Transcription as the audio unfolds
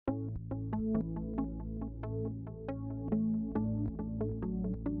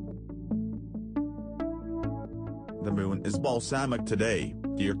The moon is balsamic today,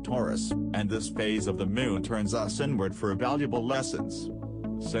 dear Taurus, and this phase of the moon turns us inward for valuable lessons.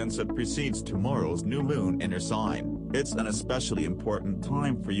 Since it precedes tomorrow's new moon in your sign, it's an especially important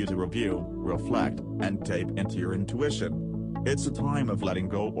time for you to review, reflect, and tap into your intuition. It's a time of letting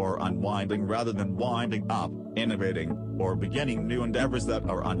go or unwinding rather than winding up, innovating, or beginning new endeavors that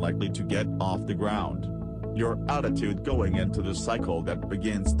are unlikely to get off the ground. Your attitude going into the cycle that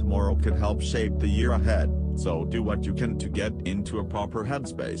begins tomorrow could help shape the year ahead, so do what you can to get into a proper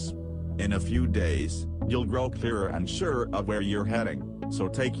headspace. In a few days, you'll grow clearer and sure of where you're heading, so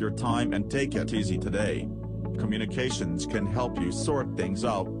take your time and take it easy today. Communications can help you sort things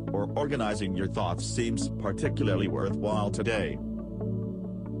out, or organizing your thoughts seems particularly worthwhile today.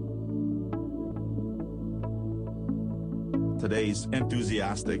 Today's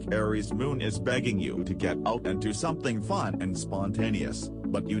enthusiastic Aries moon is begging you to get out and do something fun and spontaneous,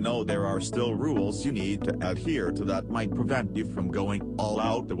 but you know there are still rules you need to adhere to that might prevent you from going all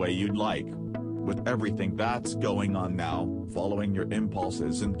out the way you'd like. With everything that's going on now, following your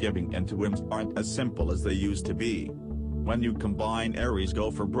impulses and giving in to whims aren't as simple as they used to be. When you combine Aries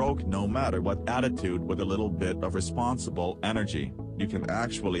go for broke no matter what attitude with a little bit of responsible energy, you can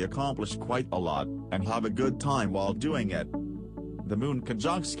actually accomplish quite a lot, and have a good time while doing it. The moon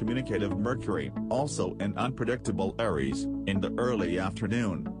conjuncts communicative Mercury, also in unpredictable Aries, in the early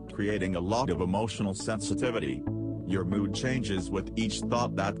afternoon, creating a lot of emotional sensitivity. Your mood changes with each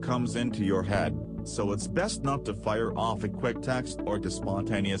thought that comes into your head, so it's best not to fire off a quick text or to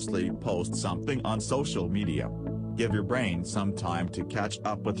spontaneously post something on social media. Give your brain some time to catch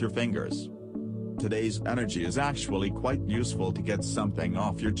up with your fingers. Today's energy is actually quite useful to get something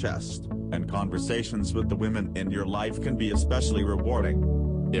off your chest, and conversations with the women in your life can be especially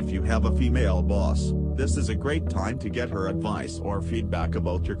rewarding. If you have a female boss, this is a great time to get her advice or feedback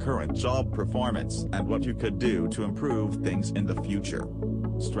about your current job performance and what you could do to improve things in the future.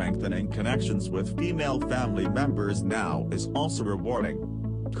 Strengthening connections with female family members now is also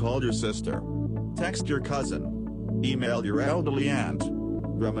rewarding. Call your sister. Text your cousin. Email your elderly aunt.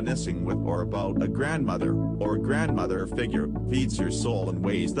 Reminiscing with or about a grandmother or grandmother figure feeds your soul in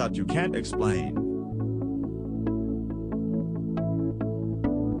ways that you can't explain.